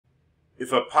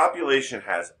if a population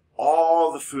has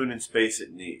all the food and space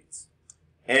it needs,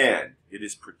 and it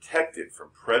is protected from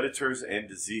predators and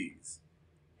disease,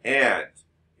 and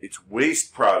its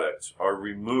waste products are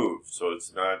removed so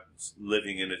it's not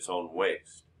living in its own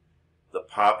waste, the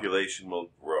population will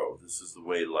grow. This is the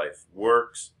way life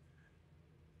works.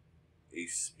 A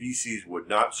species would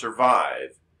not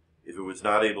survive if it was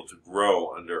not able to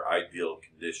grow under ideal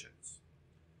conditions.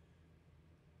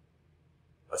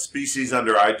 A species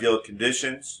under ideal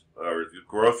conditions, or the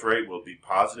growth rate will be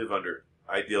positive under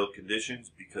ideal conditions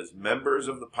because members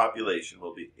of the population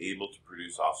will be able to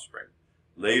produce offspring.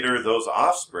 Later, those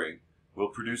offspring will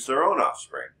produce their own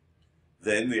offspring.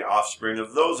 Then the offspring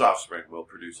of those offspring will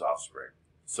produce offspring.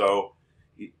 So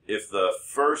if the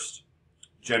first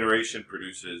generation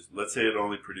produces, let's say it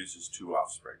only produces 2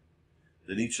 offspring,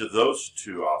 then each of those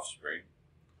 2 offspring,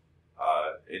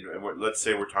 let's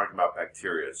say we're talking about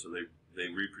bacteria, so they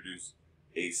reproduce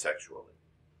asexually.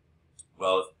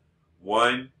 Well, if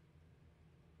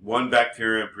one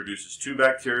bacterium produces 2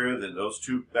 bacteria, then those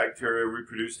 2 bacteria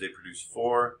reproduce, they produce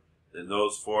 4, then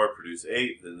those 4 produce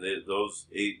 8, then those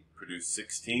 8 produce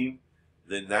 16,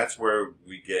 then that's where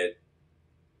we get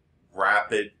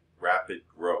rapid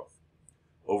growth.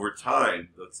 Over time,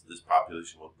 this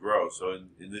population will grow. So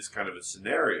in this kind of a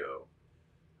scenario,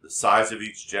 the size of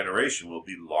each generation will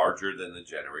be larger than the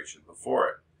generation before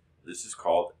it. This is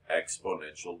called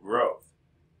exponential growth.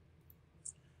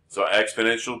 So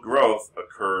exponential growth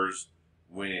occurs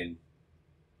when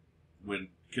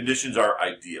conditions are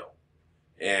ideal.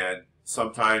 And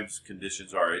sometimes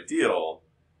conditions are ideal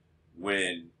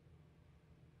when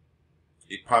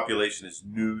a population is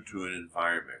new to an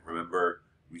environment. Remember,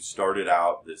 we started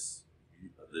out this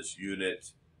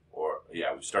unit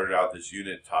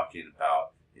talking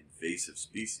about invasive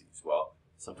species. Well,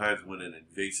 sometimes when an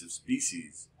invasive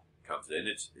species comes in,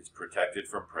 it's protected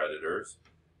from predators,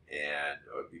 and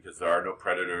because there are no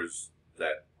predators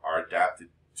that are adapted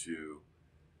to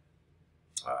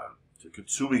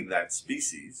consuming that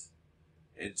species,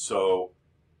 and so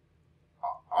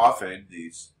often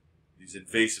these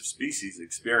invasive species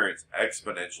experience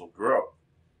exponential growth,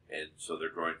 and so they're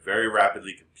growing very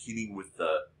rapidly, competing with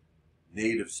the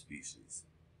native species.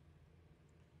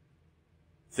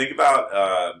 Think about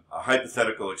a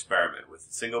hypothetical experiment with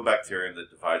a single bacterium that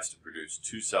divides to produce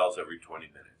 2 cells every 20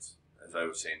 minutes, as I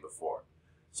was saying before.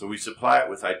 So we supply it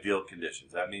with ideal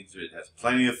conditions. That means it has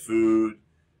plenty of food,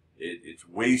 its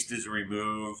waste is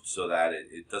removed so that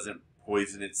it doesn't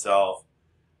poison itself,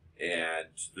 and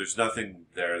there's nothing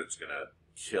there that's going to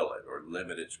kill it or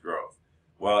limit its growth.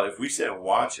 Well, if we sit and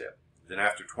watch it, then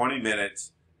after 20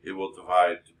 minutes, it will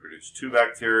divide to produce 2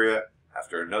 bacteria.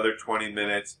 After another 20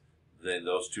 minutes, then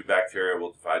those 2 bacteria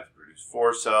will divide to produce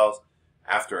 4 cells.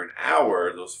 After an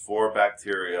hour, those 4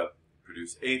 bacteria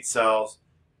produce 8 cells.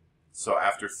 So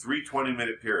after 3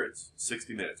 20-minute periods,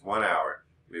 60 minutes, 1 hour,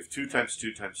 we have 2 times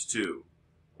 2 times 2,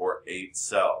 or 8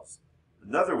 cells.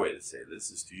 Another way to say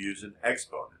this is to use an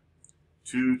exponent,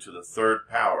 2 to the 3rd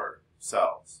power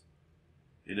cells.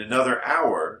 In another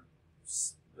hour,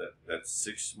 that's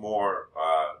 6 more,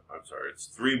 it's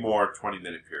 3 more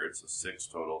 20-minute periods, so 6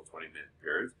 total 20-minute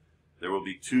periods. There will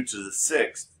be 2 to the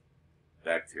 6th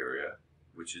bacteria,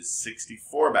 which is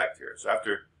 64 bacteria. So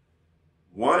after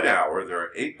 1 hour, there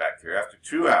are 8 bacteria. After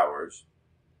 2 hours,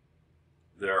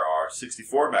 there are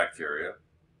 64 bacteria.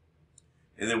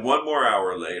 And then 1 more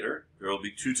hour later, there will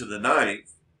be 2 to the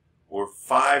 9th, or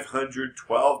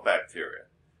 512 bacteria.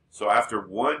 So after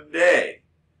 1 day,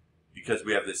 because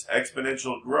we have this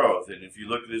exponential growth, and if you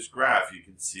look at this graph, you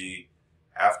can see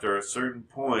after a certain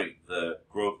point, the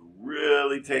growth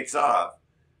really takes off.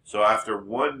 So after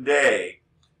 1 day,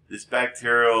 this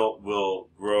bacterial will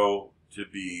grow to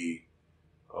be,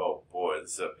 oh boy,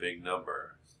 this is a big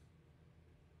number.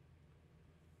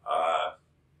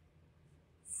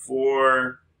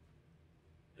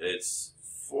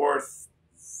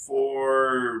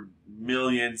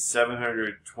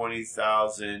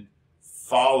 4,720,000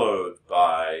 followed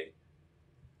by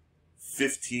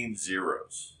 15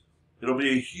 zeros. It'll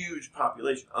be a huge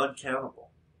population,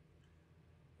 uncountable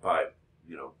by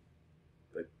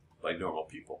normal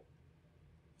people.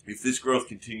 If this growth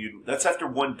continued, that's after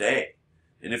 1 day.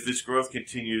 And if this growth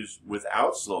continues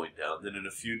without slowing down, then in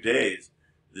a few days,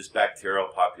 this bacterial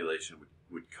population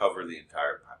would cover the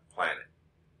entire planet.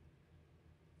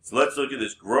 So let's look at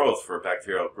this growth for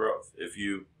bacterial growth. If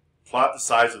you plot the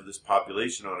size of this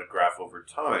population on a graph over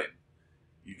time,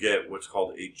 you get what's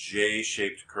called a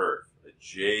J-shaped curve. A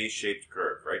J-shaped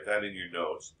curve. Write that in your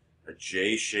notes. A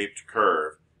J-shaped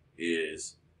curve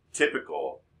is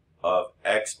typical of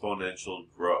exponential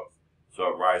growth. So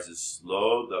it rises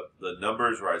slow, the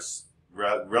numbers rise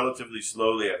relatively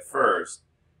slowly at first,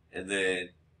 and then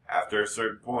after a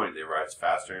certain point, they rise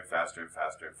faster and faster and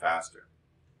faster and faster.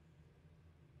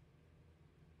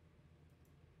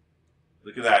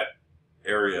 Look at that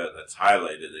area that's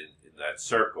highlighted in that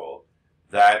circle.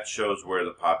 That shows where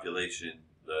the population,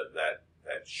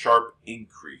 that sharp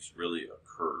increase really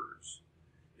occurs.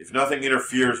 If nothing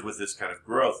interferes with this kind of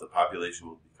growth, the population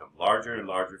will become larger and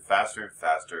larger, faster and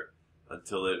faster,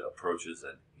 until it approaches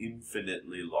an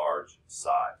infinitely large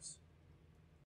size.